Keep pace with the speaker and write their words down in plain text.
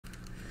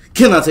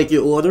Can I take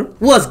your order?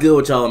 What's good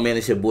with y'all, man?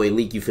 It's your boy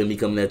Leek, you feel me,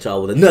 coming at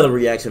y'all with another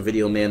reaction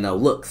video, man. Now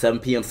look, 7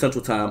 p.m.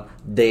 Central Time,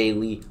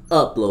 daily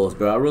uploads,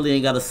 bro. I really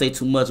ain't gotta say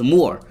too much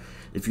more.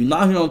 If you're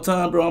not here on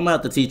time, bro, I'm gonna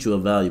have to teach you a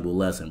valuable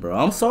lesson, bro.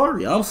 I'm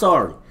sorry.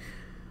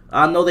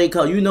 I know they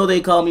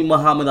call me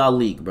Muhammad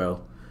Ali,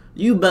 bro.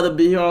 You better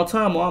be here on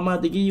time or I'm gonna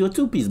have to give you a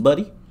two-piece,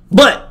 buddy.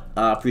 But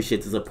I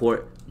appreciate the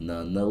support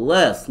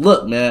nonetheless.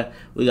 Look, man,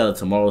 we got a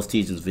tomorrow's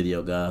teachings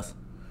video, guys.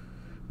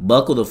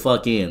 Buckle the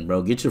fuck in,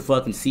 bro. Get your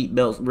fucking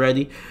seatbelts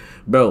ready.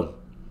 Bro,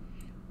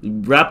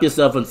 wrap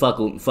yourself in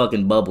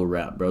fucking bubble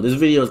wrap, bro. This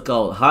video is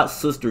called Hot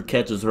Sister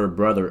Catches Her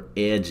Brother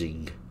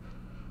Edging.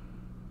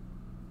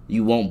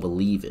 You won't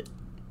believe it.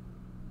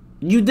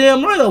 You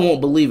damn right I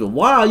won't believe it.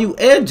 Why are you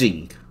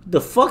edging?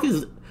 The fuck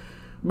is...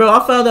 Bro,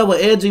 I found out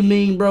what edging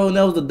mean, bro, and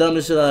that was the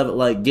dumbest shit I ever,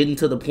 like, getting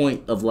to the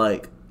point of,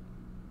 like...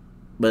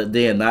 But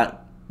then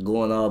not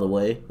going all the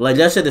way. Like,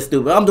 that shit is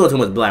stupid. I'm doing too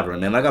much blabbering,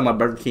 man. I got my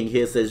Burger King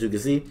headset, as you can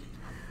see.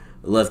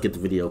 Let's get the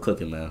video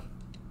cooking, man.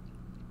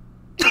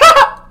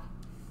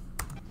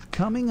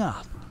 Coming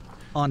up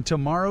on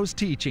tomorrow's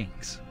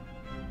teachings.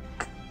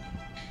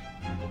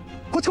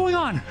 What's going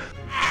on?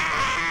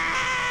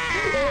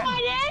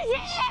 What is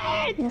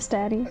it? Yes,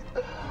 Daddy.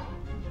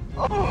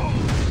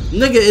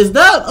 Nigga, is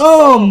that,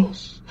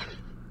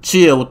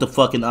 chill with the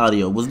fucking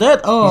audio. Was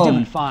that, He's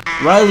doing fine.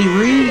 Riley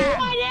Reid?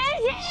 What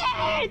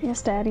is it?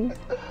 Yes, Daddy.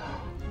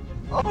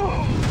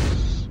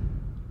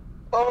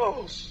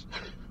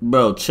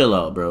 Bro, chill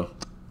out, bro.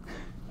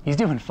 He's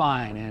doing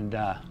fine. And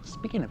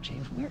speaking of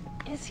James, where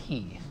is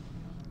he?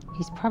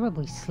 He's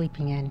probably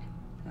sleeping in.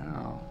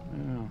 Oh,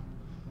 no.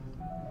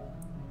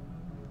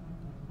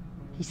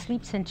 He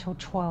sleeps until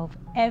 12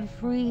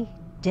 every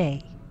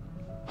day.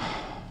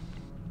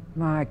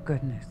 My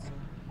goodness.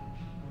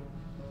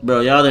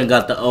 Bro, y'all done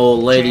got the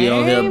old lady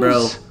on here,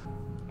 bro. James?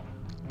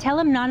 Tell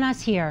him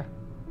Nana's here.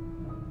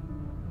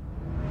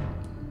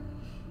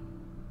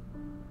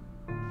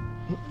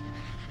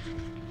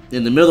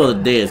 In the middle of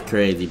the day is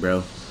crazy,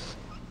 bro.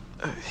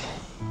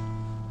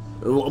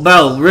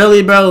 Bro,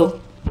 really,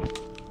 bro?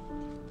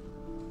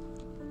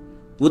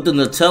 With the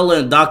Nutella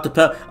and Dr.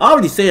 Pepper. I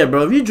already said,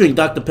 bro, if you drink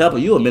Dr. Pepper,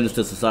 you a menace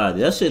to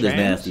society. That shit is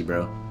nasty,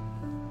 bro.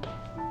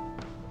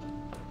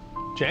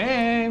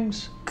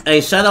 James.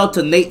 Hey, shout out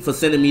to Nate for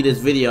sending me this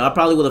video. I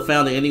probably would have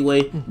found it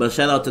anyway, but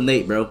shout out to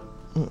Nate, bro.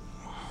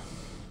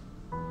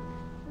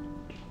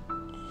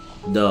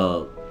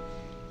 Dog.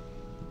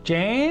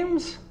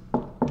 James?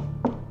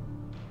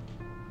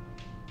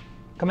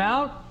 Come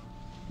out.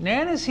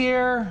 Nana's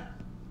here.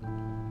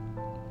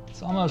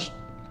 It's almost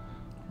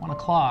 1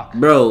 o'clock.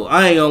 Bro,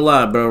 I ain't gonna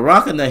lie, bro.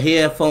 Rocking the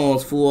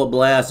headphones full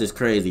blast is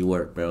crazy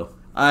work, bro.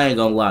 I ain't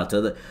gonna lie to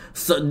the.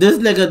 So this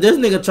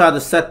nigga tried to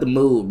set the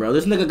mood, bro.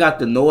 This nigga got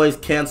the noise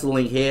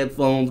canceling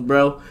headphones,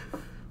 bro.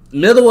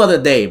 Middle of the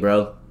day,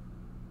 bro.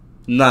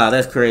 Nah,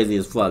 that's crazy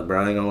as fuck,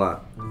 bro. I ain't gonna lie.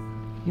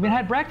 You even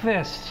had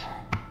breakfast.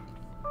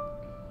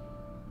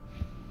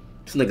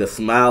 This nigga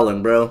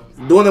smiling, bro.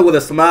 Doing it with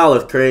a smile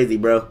is crazy,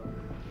 bro.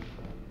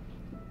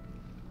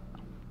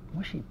 I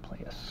wish he'd play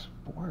a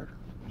sport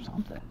or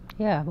something.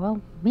 Yeah, well,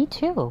 me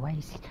too.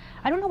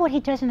 I don't know what he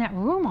does in that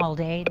room all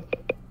day.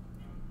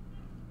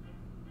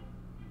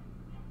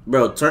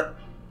 Bro, turn.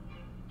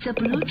 The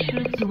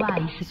Bluetooth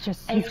device He's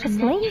just is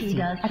lazy.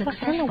 connected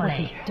I don't know what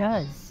he successfully.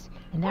 does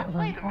in that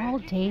room all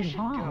day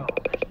long.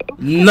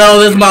 No,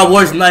 this is my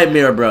worst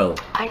nightmare, bro.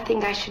 I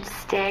think I should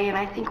stay and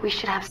I think we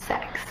should have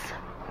sex.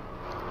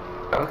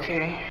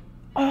 Okay.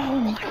 Oh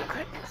my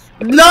goodness.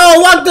 No,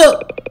 what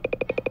the?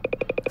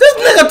 This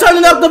nigga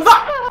turning up the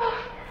volume.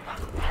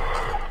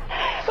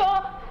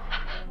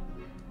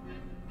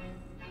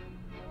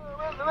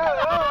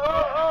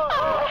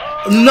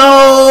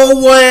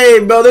 No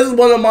way, bro. This is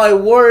one of my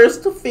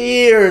worst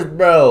fears,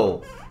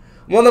 bro.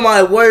 One of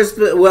my worst.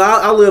 Well,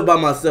 I live by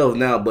myself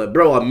now, but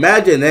bro,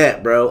 imagine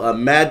that, bro.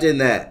 Imagine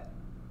that.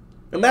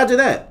 Imagine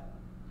that.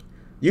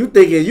 You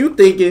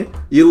thinking,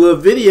 your little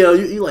video,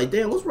 you like,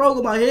 damn, what's wrong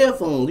with my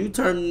headphones? You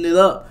turning it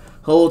up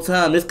whole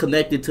time. It's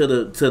connected to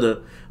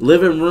the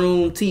living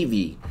room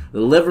TV, the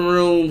living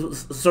room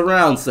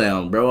surround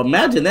sound, bro.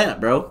 Imagine that,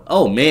 bro.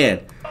 Oh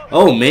man,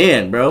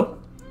 bro.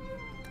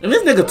 And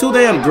this nigga too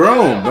damn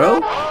grown, bro.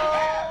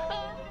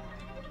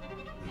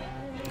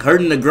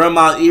 Hurting the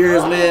grandma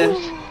ears, man.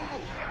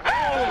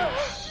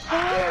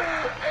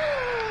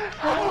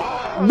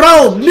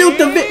 Bro, mute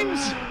the video.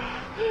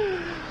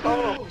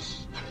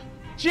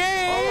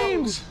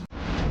 James!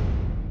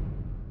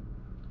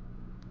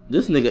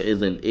 This nigga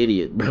is an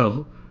idiot,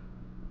 bro.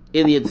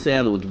 Idiot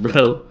sandwich,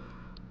 bro.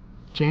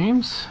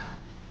 James?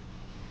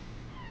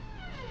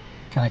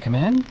 Can I come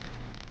in?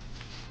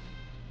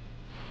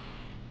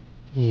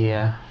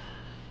 Yeah.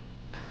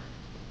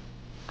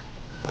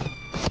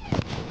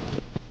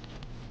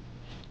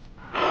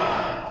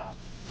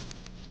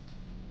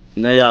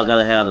 Now y'all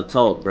gotta have a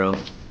talk, bro.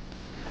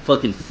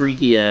 Fucking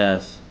freaky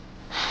ass.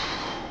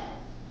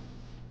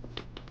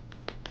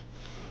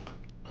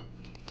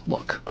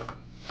 Look,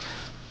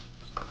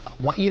 I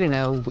want you to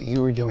know what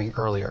you were doing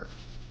earlier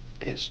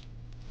is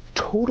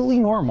totally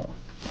normal.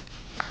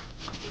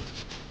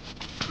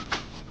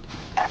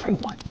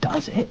 everyone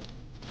does it.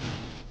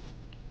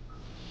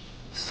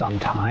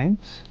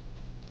 Sometimes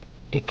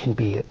it can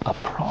be a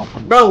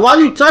problem. Bro, why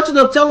you touching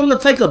him? Tell him to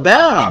take a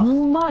bath.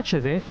 Too much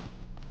of it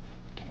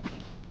can be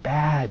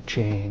bad,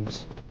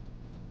 James.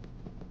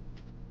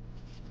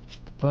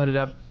 But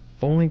I've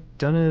only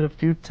done it a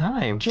few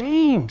times.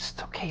 James,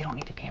 it's okay, you don't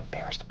need to be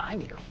embarrassed.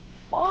 I'm your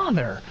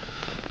father.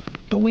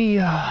 But we,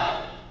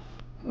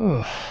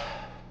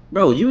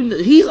 Bro,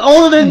 he's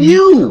older than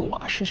you.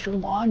 washes your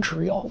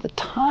laundry all the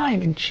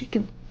time, and she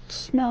can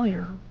smell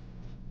your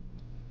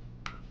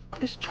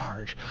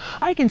discharge.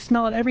 I can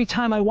smell it every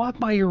time I walk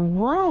by your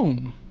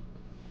room.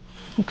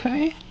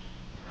 Okay?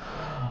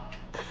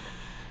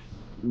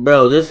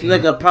 Bro, this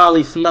nigga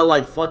probably smell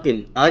like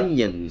fucking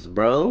onions,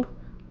 bro.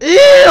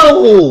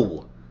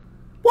 Ew!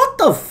 What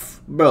the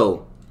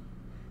bro?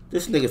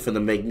 This nigga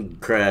finna make me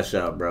crash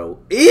out, bro.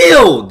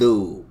 Ew,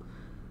 dude.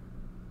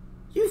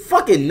 You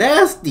fucking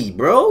nasty,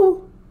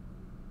 bro.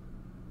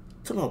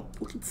 Talking about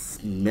fucking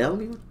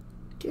smelling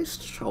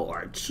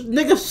discharge.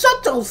 Nigga,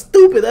 shut your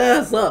stupid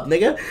ass up,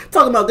 nigga.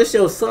 Talking about this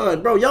your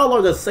son, bro. Y'all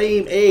are the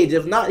same age.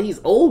 If not,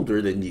 he's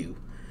older than you.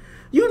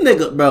 You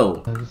nigga,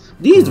 bro.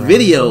 These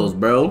videos,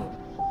 bro.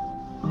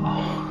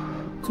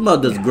 Talking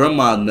about does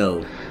grandma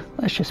know?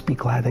 Let's just be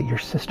glad that your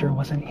sister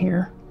wasn't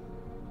here.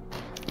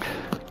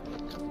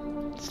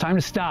 It's time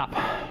to stop.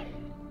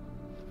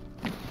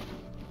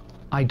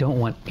 I don't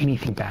want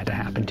anything bad to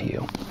happen to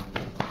you.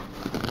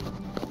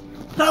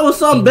 How was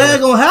something bad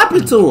gonna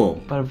happen to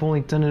him? But I've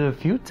only done it a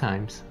few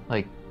times.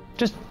 Like,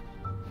 Just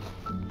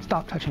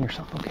stop touching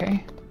yourself,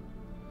 okay?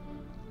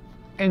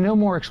 And no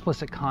more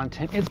explicit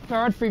content. It's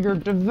bad for your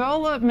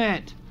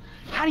development.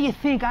 How do you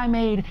think I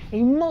made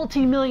a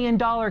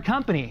multi-million-dollar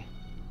company?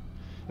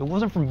 It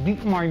wasn't from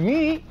beating my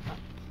meat.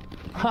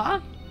 Huh?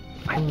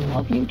 I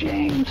love you,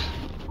 James.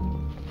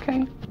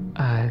 Okay?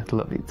 I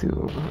love you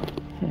too.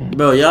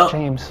 Bro, y'all.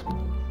 James,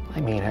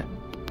 I mean it.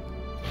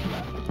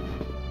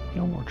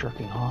 No more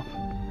jerking off.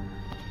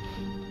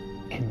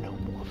 And no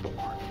more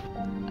porn.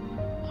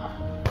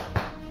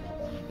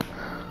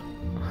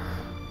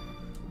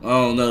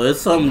 Oh no,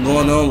 there's something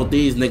going on with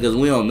these niggas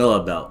we don't know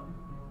about.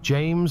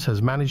 James has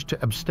managed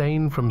to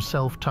abstain from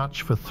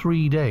self-touch for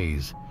 3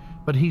 days,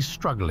 but he's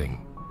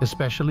struggling,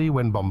 especially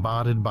when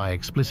bombarded by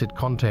explicit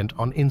content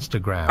on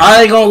Instagram.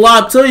 I ain't gonna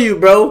lie to you,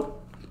 bro.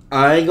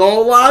 I ain't gonna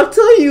lie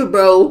to you,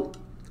 bro.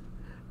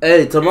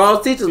 Hey,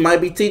 tomorrow's teachers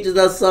might be teaching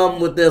us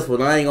something with this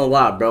one. I ain't gonna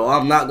lie, bro.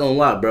 I'm not gonna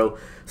lie, bro.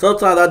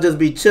 Sometimes I just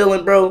be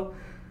chilling, bro.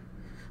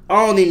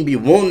 I don't even be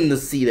wanting to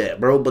see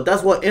that, bro. But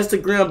that's what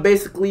Instagram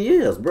basically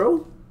is,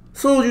 bro.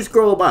 Soon as you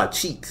scroll by,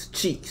 cheeks,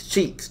 cheeks,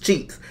 cheeks,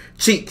 cheeks,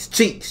 cheeks,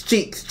 cheeks,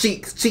 cheeks,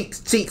 cheeks,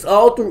 cheeks, cheeks,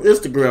 all through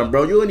Instagram,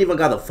 bro. You ain't even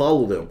gotta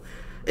follow them.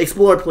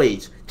 Explore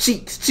page,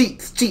 cheeks,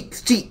 cheeks,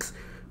 cheeks, cheeks,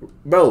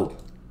 bro.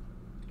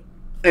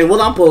 And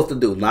what I'm supposed to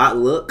do? Not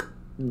look?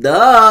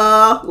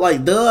 Duh,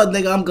 like duh,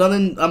 nigga. I'm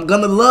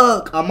gonna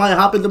look. I might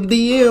hop in them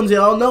DMs.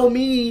 Y'all know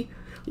me.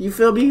 You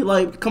feel me?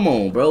 Like, come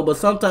on, bro. But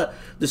sometimes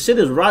the shit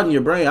is rotting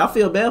your brain. I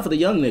feel bad for the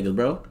young niggas,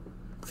 bro.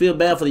 Feel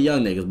bad for the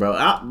young niggas,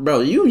 bro.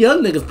 Bro, you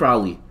young niggas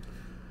probably,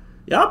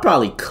 y'all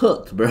probably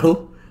cooked,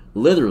 bro.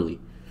 Literally,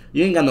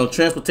 you ain't got no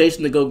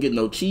transportation to go get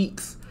no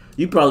cheeks.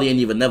 You probably ain't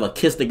even never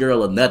kissed a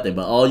girl or nothing,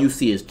 but all you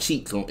see is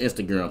cheeks on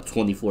Instagram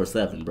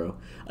 24/7, bro.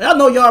 I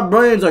know y'all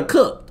brains are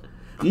cooked.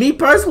 Me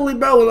personally,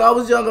 bro, when I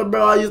was younger,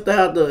 bro, I used to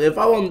have to, if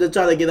I wanted to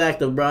try to get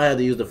active, bro, I had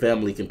to use the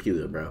family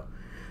computer, bro.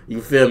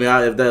 You feel me?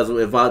 That's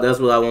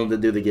what I wanted to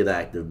do to get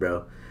active,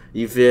 bro.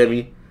 You feel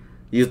me?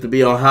 Used to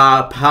be on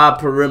high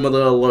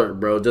perimeter alert,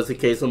 bro, just in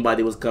case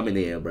somebody was coming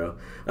in, bro.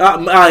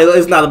 Alright,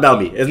 it's not about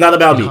me. It's not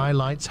about me. It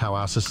highlights how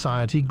our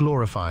society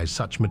glorifies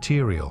such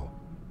material.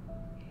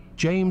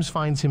 James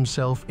finds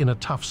himself in a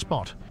tough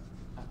spot.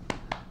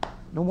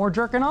 No more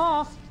jerking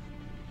off.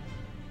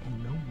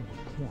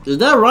 Is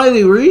that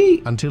Riley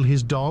Reid? Until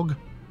his dog,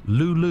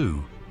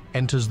 Lulu,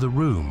 enters the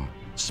room,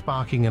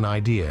 sparking an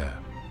idea.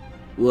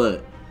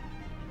 What?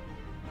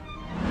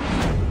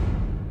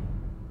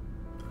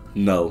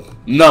 No.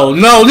 No,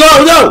 no,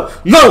 no, no,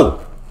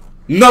 no,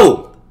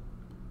 no,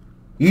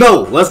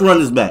 no. Let's run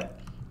this back.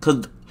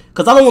 Cause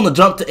I don't want to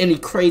jump to any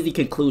crazy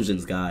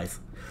conclusions, guys.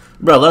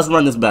 Bro, let's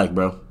run this back,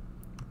 bro.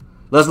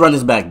 Let's run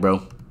this back,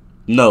 bro.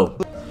 No,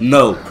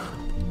 no,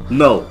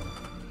 no.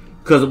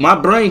 Cause my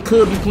brain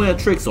could be playing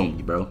tricks on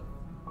me, bro.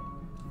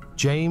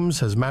 James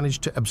has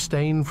managed to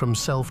abstain from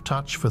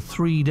self-touch for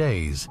 3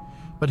 days,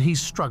 but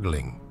he's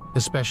struggling,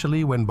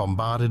 especially when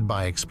bombarded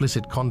by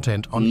explicit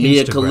content on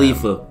Mia Instagram.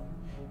 Khalifa.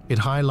 It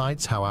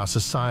highlights how our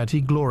society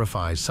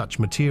glorifies such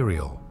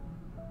material.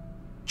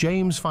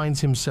 James finds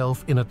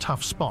himself in a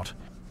tough spot.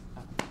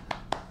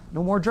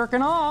 No more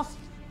jerking off.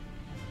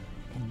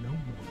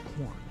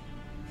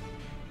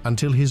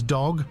 Until his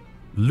dog,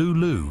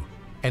 Lulu,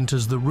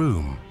 enters the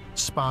room,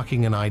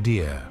 sparking an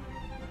idea.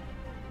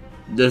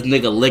 This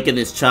nigga licking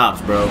his chops,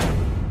 bro.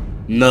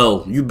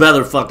 No, you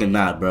better fucking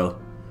not, bro.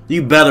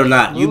 You better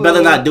not. You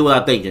better not do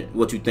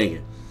what you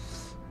thinking.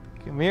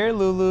 come here,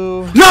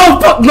 Lulu. No,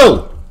 fuck,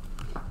 no.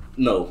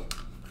 No.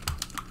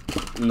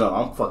 No,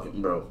 I'm fucking,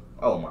 bro.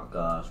 Oh my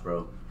gosh,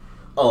 bro.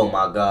 Oh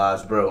my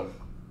gosh, bro.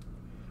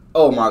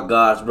 Oh my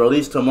gosh, bro.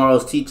 These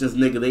tomorrow's teachers,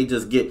 nigga,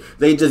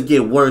 they just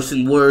get worse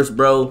and worse,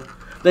 bro.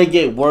 They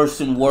get worse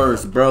and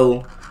worse,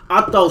 bro.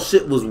 I thought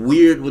shit was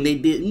weird when they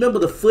did. Remember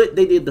the foot?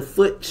 They did the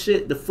foot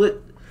shit. The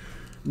foot,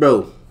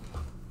 bro.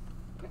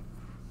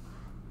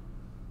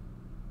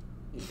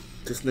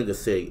 This nigga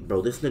said,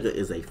 bro, this nigga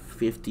is a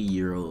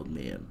 50-year-old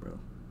man, bro.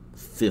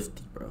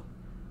 50, bro.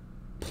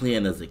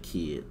 Playing as a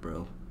kid,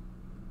 bro.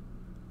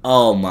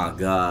 Oh my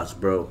gosh,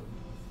 bro.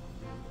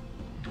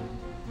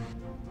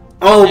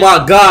 Oh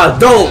my god,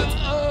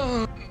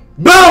 don't!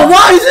 Bro,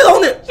 why is it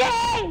on it?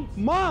 James!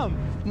 Mom,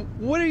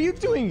 what are you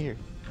doing here?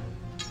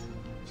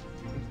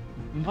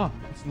 Mom,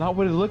 it's not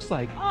what it looks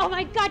like. Oh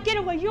my God, get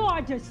away! You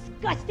are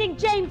disgusting,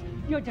 James!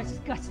 You're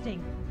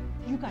disgusting.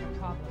 You got a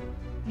problem.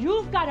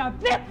 You've got a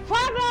big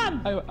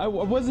problem! I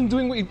wasn't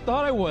doing what you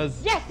thought I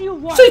was. Yes, you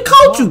were! She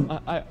called you!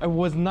 I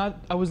was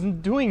not, I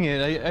wasn't doing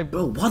it.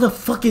 Bro, why the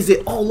fuck is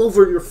it all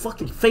over your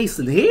fucking face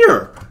and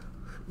hair?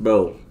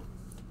 Bro.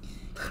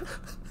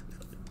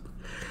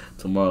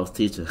 Tomorrow's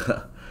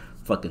teacher.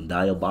 Fucking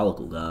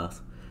diabolical,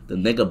 guys. The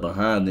nigga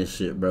behind this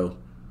shit, bro.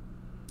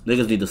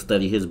 Niggas need to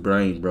study his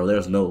brain, bro.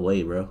 There's no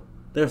way, bro.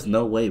 There's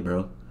no way,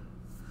 bro.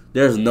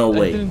 There's no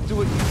way. I didn't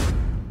do it.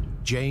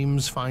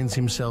 James finds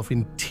himself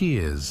in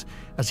tears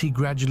as he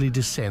gradually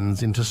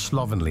descends into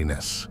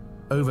slovenliness.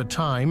 Over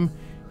time,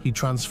 he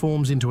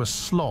transforms into a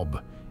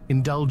slob,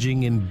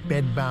 indulging in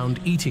bed-bound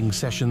eating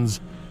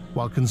sessions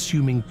while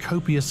consuming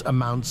copious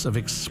amounts of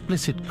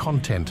explicit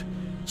content,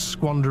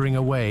 squandering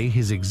away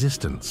his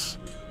existence.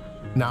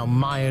 Now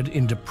mired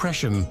in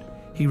depression,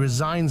 he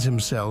resigns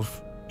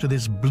himself to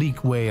this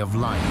bleak way of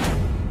life.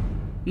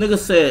 Nigga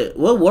said,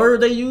 what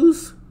word they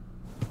use?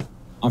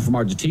 I'm from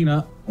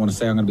Argentina. I want to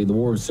say I'm going to be the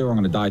war of zero. I'm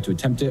going to die to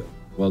attempt it.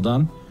 Well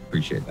done.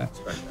 Appreciate that.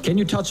 Can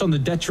you touch on the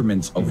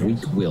detriments of weak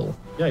will?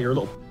 Yeah, you're a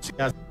little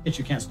ass bitch.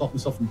 You can't stop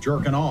yourself from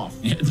jerking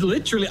off.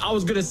 Literally, I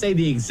was going to say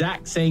the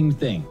exact same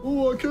thing.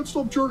 Oh, I can't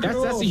stop jerking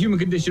off. That's the human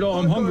condition. Oh,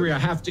 I'm hungry. I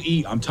have to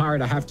eat. I'm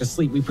tired. I have to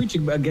sleep. We preach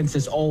against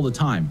this all the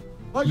time.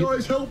 Hi,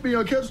 guys, help me.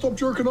 I can't stop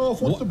jerking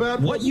off. What's the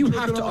bad? What you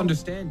have to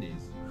understand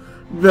is...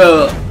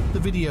 The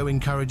video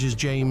encourages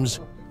James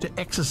to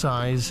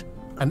exercise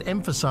and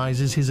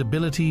emphasizes his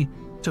ability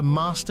to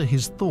master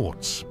his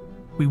thoughts.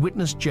 We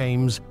witness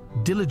James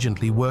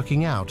diligently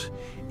working out,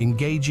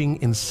 engaging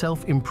in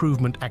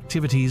self-improvement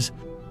activities.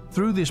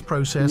 Through this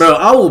process, bro,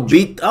 I will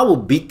beat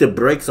the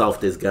brakes off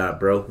this guy,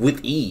 bro,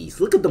 with ease.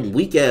 Look at them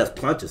weak ass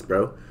punches,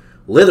 bro.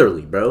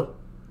 Literally, bro.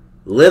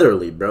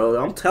 Literally,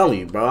 bro. I'm telling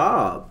you,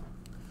 bro.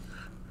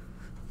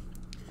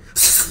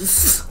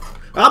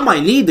 I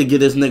might need to get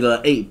this nigga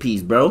an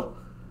 8-piece, bro.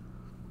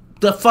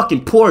 The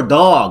fucking poor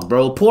dog,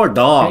 bro. Poor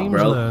dog, James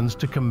bro. learns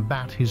to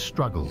combat his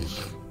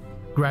struggles.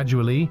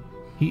 Gradually,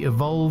 he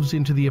evolves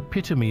into the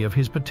epitome of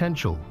his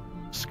potential,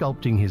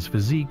 sculpting his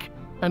physique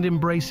and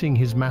embracing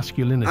his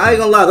masculinity. I ain't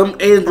gonna lie, them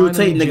Andrew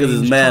Tate Finally, niggas is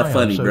James mad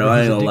funny, triumphs bro. over I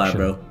his ain't gonna lie,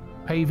 addiction, bro.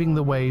 paving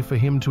the way for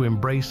him to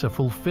embrace a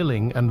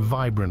fulfilling and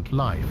vibrant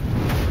life.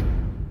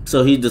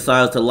 So he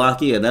decides to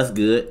lock in. That's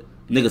good.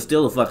 Nigga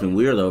still a fucking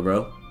weirdo,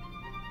 bro.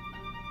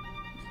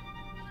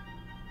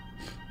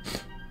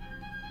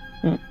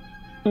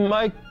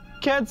 I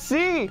can't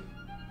see.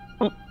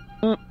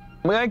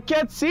 I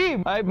can't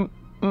see.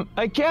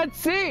 I can't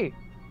see.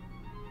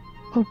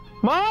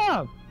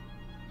 Mom,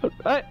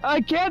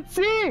 I can't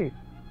see.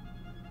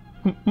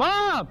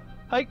 Mom,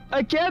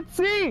 I can't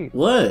see.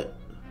 What?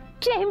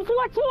 James,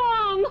 what's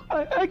wrong?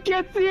 I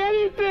can't see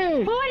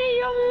anything. What do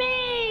you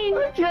mean?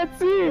 I can't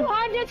see.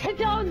 Why did you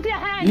do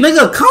that?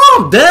 Nigga,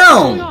 calm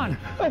down.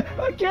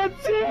 I can't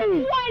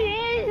see. What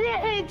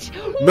is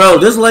it? Bro,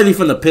 this lady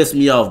finna piss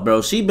me off,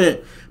 bro. She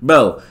been,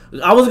 bro.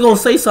 I was gonna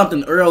say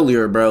something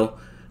earlier, bro.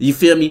 You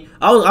feel me?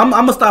 I'm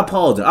gonna stop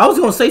pausing. I was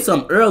gonna say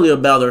something earlier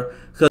about her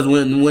because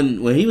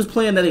when he was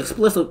playing that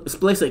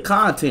explicit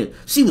content,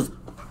 she was.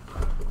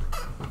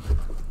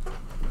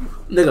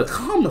 Nigga,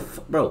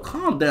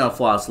 calm down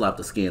before I slap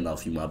the skin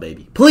off you, my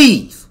baby.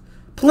 Please,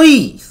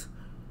 please.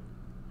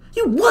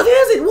 What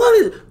is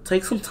it?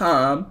 Take some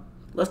time.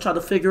 Let's try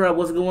to figure out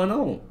what's going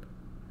on.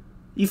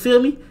 You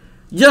feel me?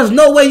 There's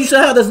no way you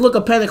should have this look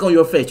of panic on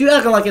your face. You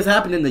acting like it's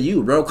happening to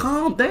you, bro.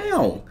 Calm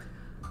down.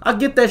 I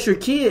get that's your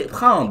kid.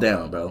 Calm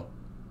down, bro.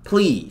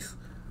 Please.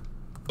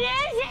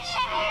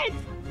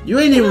 You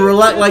ain't even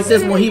react like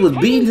this when he was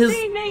beating his...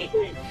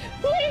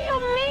 What do you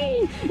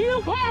mean?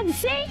 You can't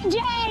see,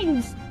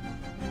 James.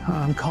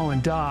 I'm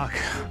calling Doc.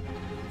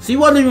 She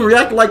wasn't even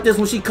reacting like this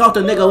when she caught the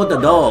nigga with the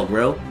dog,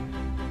 bro.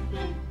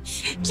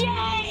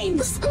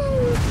 James!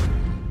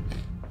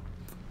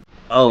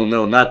 Oh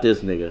no, not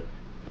this nigga.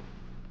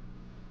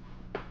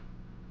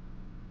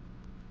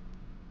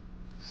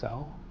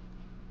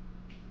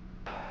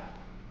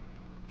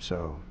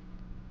 So,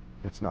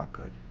 it's not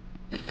good.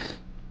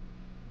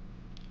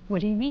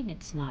 What do you mean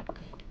it's not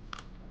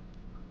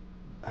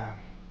good?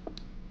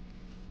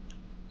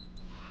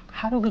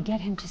 How do we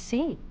get him to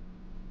see?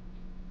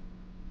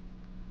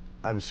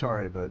 I'm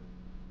sorry, but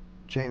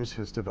James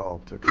has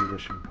developed a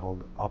condition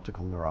called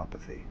optical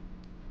neuropathy.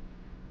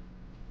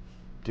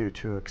 due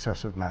to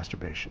excessive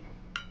masturbation.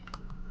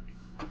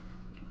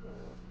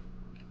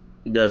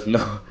 There's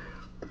no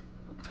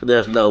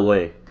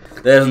way.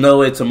 There's no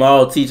way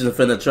tomorrow teachers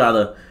finna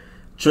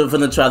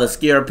try to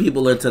scare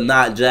people into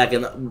not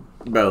jacking,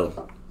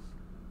 bro.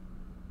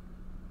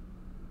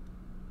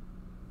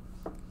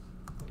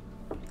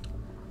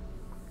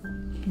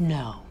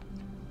 No.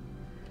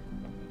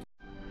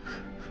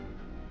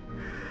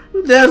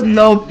 There's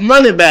no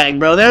money back,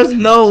 bro. There's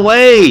no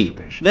way.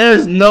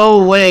 There's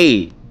no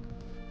way.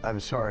 I'm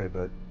sorry,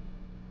 but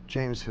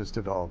James has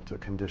developed a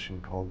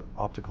condition called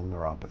optical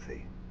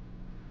neuropathy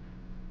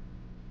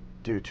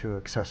due to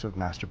excessive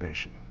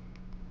masturbation.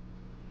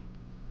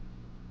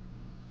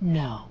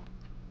 No.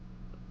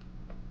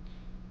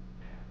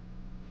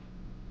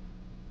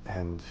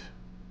 And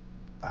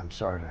I'm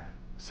sorry to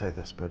say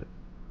this, but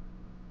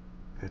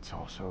it's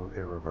also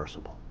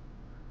irreversible.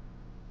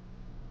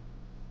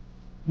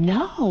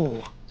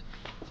 No.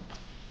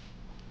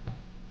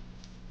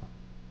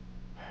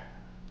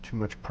 Too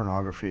much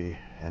pornography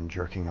and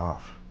jerking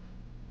off.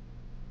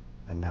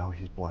 And now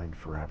he's blind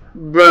forever.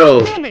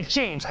 Bro. Damn it,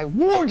 James! I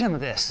warned him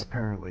of this!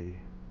 Apparently,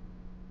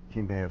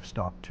 he may have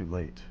stopped too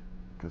late,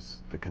 because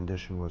the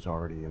condition was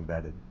already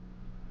embedded.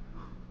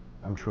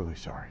 I'm truly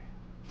sorry.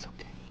 It's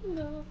okay.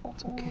 No.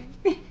 It's okay.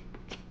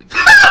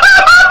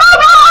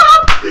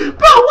 Bro,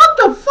 what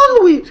the fuck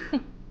are we?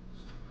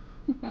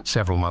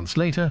 Several months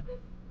later,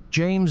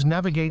 James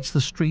navigates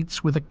the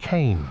streets with a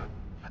cane,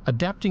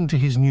 adapting to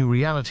his new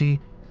reality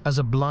as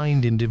a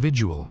blind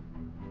individual.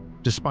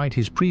 Despite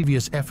his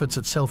previous efforts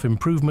at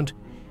self-improvement,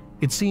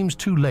 it seems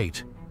too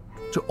late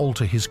to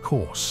alter his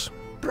course.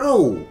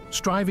 Bro.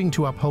 Striving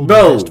to uphold the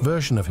best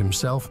version of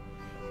himself,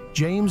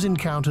 James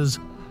encounters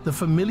the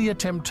familiar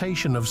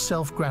temptation of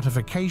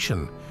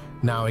self-gratification,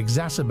 now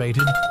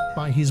exacerbated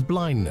by his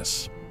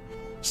blindness.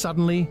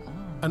 Suddenly,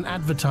 an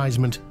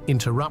advertisement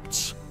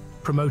interrupts,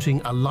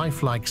 promoting a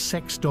lifelike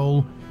sex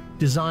doll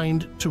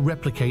designed to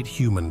replicate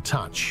human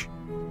touch.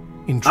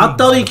 I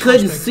thought he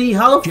couldn't see.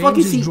 How the fuck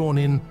is he drawn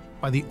in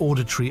by the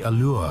auditory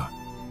allure?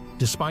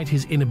 Despite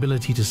his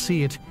inability to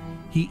see it,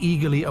 he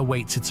eagerly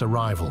awaits its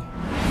arrival.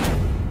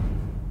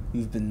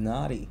 You've been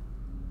naughty.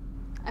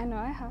 I know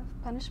I have.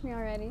 Punish me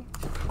already.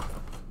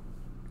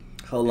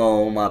 Hold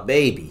on, my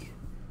baby.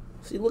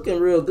 She looking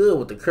real good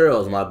with the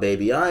curls, my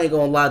baby. I ain't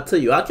gonna lie to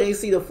you. I can't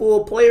see the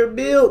full player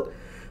build,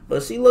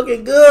 but she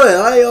looking good.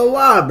 I ain't gonna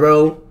lie,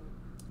 bro.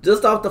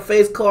 Just off the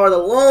face card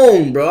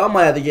alone, bro, I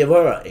might have to give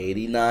her an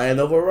 89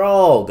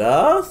 overall,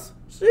 guys.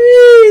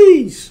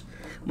 Sheesh.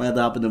 Might have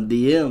to hop in them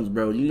DMs,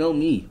 bro. You know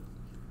me.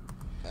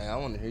 Hey, I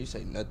want to hear you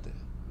say nothing.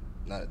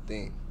 Not a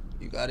thing.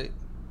 You got it?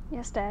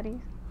 Yes, Daddy.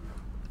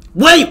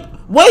 Wait!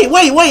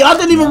 I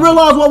didn't even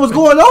realize what was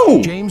going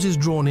on. James is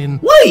drawn in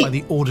by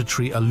the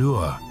auditory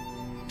allure.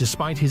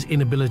 Despite his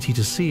inability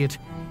to see it,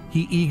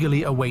 he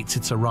eagerly awaits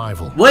its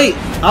arrival. Wait,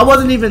 I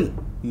wasn't even...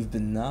 You've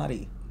been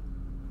naughty.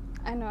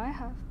 I know I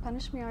have.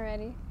 Punish me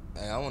already.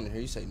 Hey, I want to hear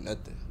you say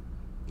nothing.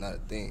 Not a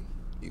thing.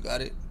 You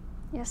got it?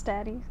 Yes,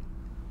 Daddy.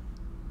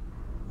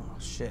 Oh,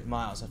 shit,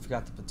 Miles. I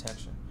forgot the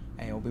protection.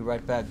 Hey, we'll be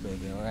right back,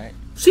 baby, alright?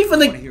 She finna... I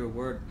want to hear a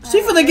word. She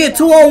finna get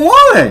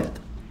 2-on-1.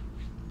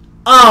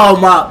 Oh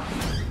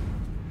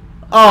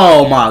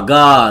my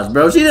gosh,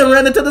 bro. She done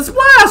ran into the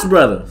Splash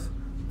Brothers.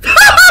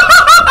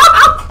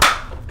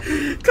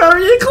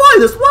 Curry and Clay,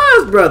 the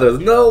Splash Brothers.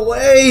 No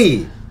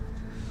way.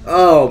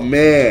 Oh,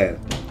 man.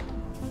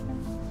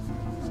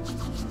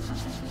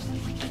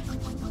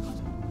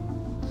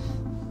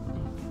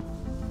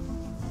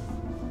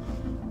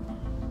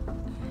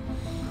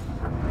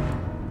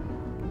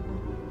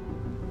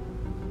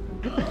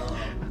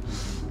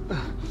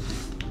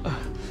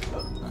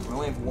 We're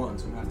only have one,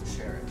 so we have to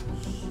share it.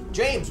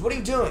 James, what are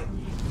you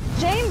doing?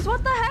 James,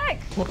 what the heck?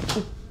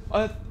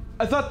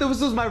 I thought this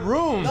was my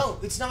room. No,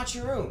 it's not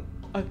your room.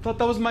 I thought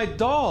that was my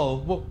doll.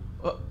 Well,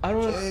 I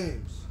don't know.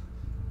 James,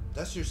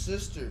 that's your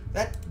sister.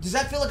 Does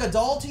that feel like a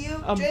doll to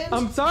you, James?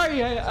 I'm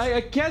sorry.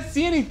 I can't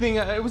see anything.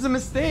 It was a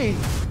mistake.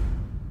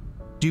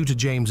 Due to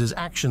James's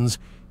actions,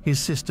 his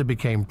sister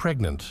became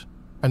pregnant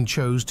and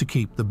chose to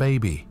keep the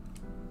baby.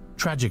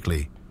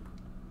 Tragically,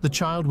 the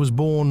child was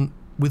born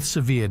with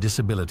severe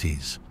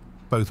disabilities,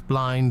 both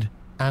blind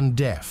and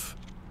deaf.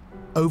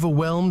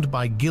 Overwhelmed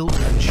by guilt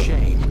and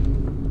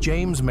shame,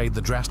 James made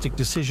the drastic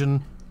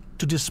decision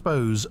to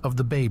dispose of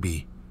the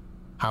baby.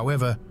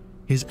 However,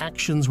 his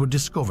actions were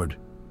discovered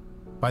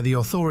by the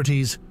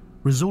authorities,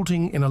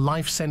 resulting in a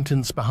life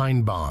sentence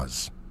behind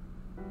bars.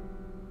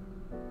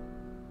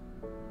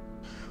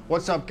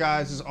 What's up,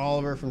 guys? This is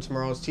Oliver from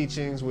Tomorrow's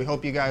Teachings. We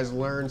hope you guys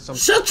learned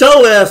something. Shut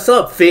your ass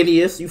up,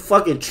 Phineas, you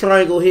fucking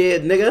triangle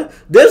head nigga.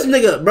 This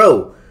nigga,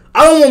 bro,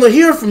 I don't want to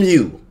hear from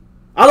you.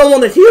 I don't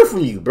want to hear from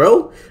you,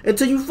 bro,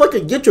 until you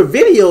fucking get your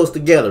videos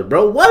together,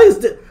 bro. What is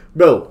this?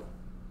 Bro.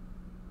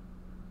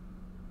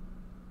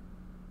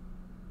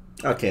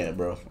 I can't,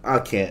 bro. I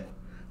can't,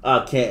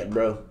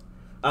 bro.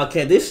 I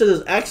can't. This shit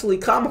is actually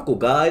comical,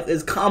 guys.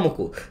 It's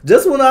comical.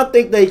 Just when I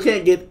think they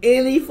can't get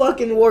any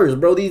fucking worse,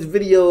 bro, these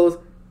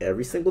videos...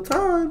 Every single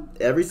time,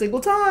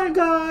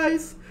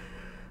 guys.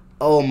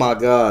 Oh my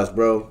gosh,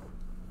 bro.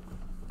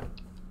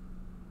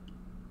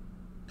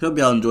 Hope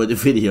y'all enjoyed the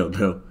video,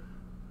 bro.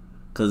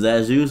 Cause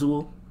as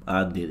usual,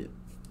 I did it.